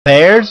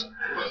Bears?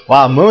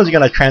 Wow, Moon's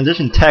gonna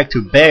transition tech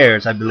to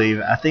bears, I believe.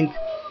 I think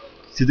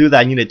to do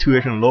that you needed 2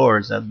 additional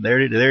lords.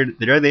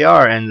 There they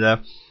are, and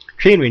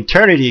Chain of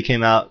Eternity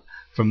came out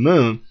from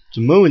Moon.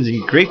 So Moon's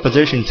in great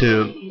position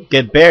to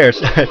get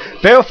bears.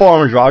 Bear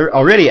farmers are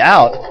already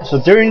out. So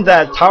during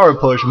that tower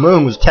push,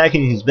 Moon was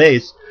attacking his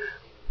base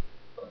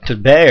to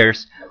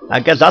bears. I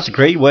guess that's a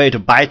great way to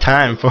buy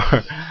time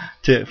for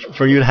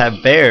you to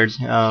have bears.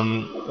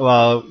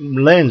 While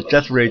Lyn's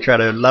desperately trying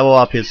to level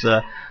up his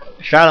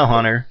Shadow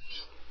Hunter,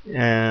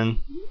 and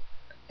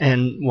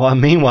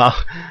meanwhile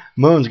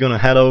Moon's gonna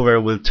head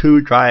over with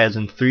 2 dryads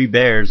and 3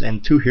 bears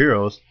and 2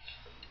 heroes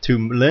to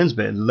Lyn's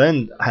base.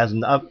 Lyn has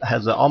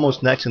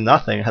almost next to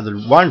nothing. Has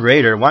 1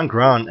 raider, 1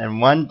 grunt,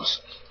 and 1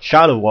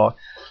 shadow walk.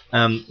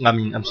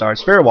 I'm sorry,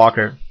 spirit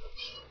walker.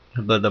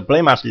 But the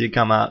blade master did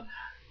come out.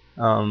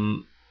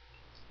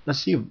 Let's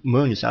see if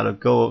Moon decided to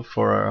go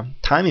for a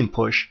timing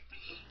push.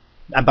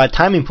 And by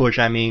timing push,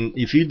 I mean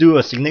if you do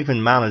a significant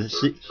amount of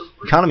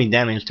economy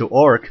damage to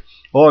Orc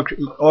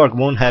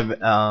won't have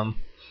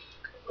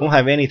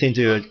anything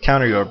to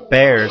counter your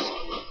bears.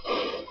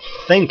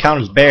 The thing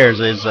counters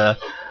bears is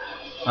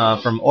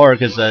from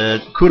Orc is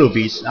a Kudo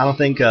Beast. I don't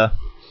think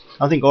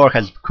Orc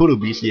has Kudo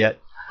Beast yet,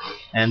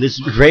 and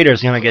this Raider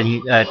is gonna get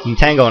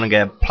entangled and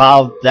get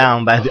plowed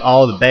down by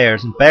all the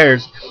bears. And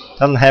bears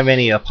doesn't have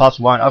any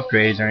 +1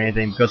 upgrades or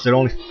anything because there are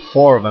only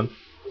 4 of them.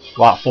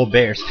 Wow, 4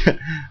 bears.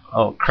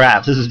 Oh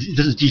crap! This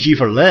is GG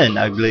for Lyn,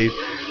 I believe.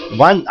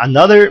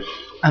 Another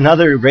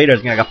Raider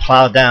is gonna get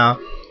plowed down,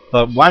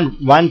 but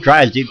one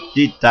Dryad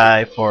did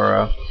die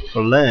for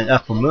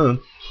Moon,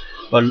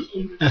 but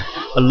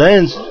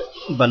Lyn's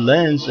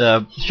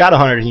Shadow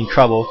Hunter is in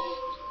trouble,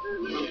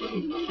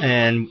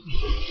 and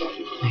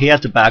he has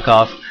to back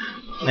off.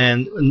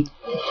 And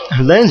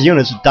Lyn's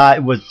units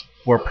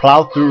were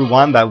plowed through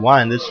 1 by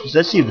 1.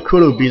 Let's see if the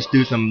Kudo Beast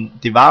do some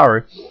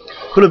devour.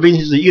 Kudo Beast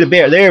needs to eat a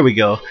bear. There we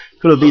go.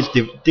 Kudo Beast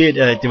did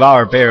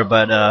devour a bear,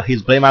 but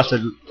his Blade Master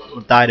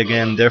died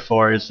again.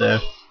 Therefore, it's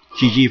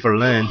GG for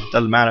Lyn.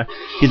 Doesn't matter.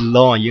 He's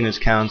low on units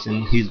counts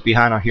and he's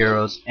behind on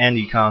heroes and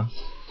econ.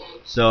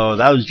 So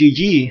that was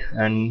GG,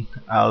 and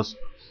this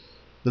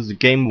is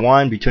game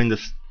 1 between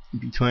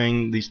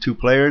these 2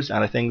 players,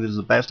 and I think this is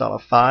the best out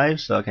of 5.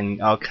 So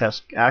I'll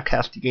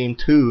cast game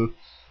 2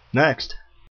 next.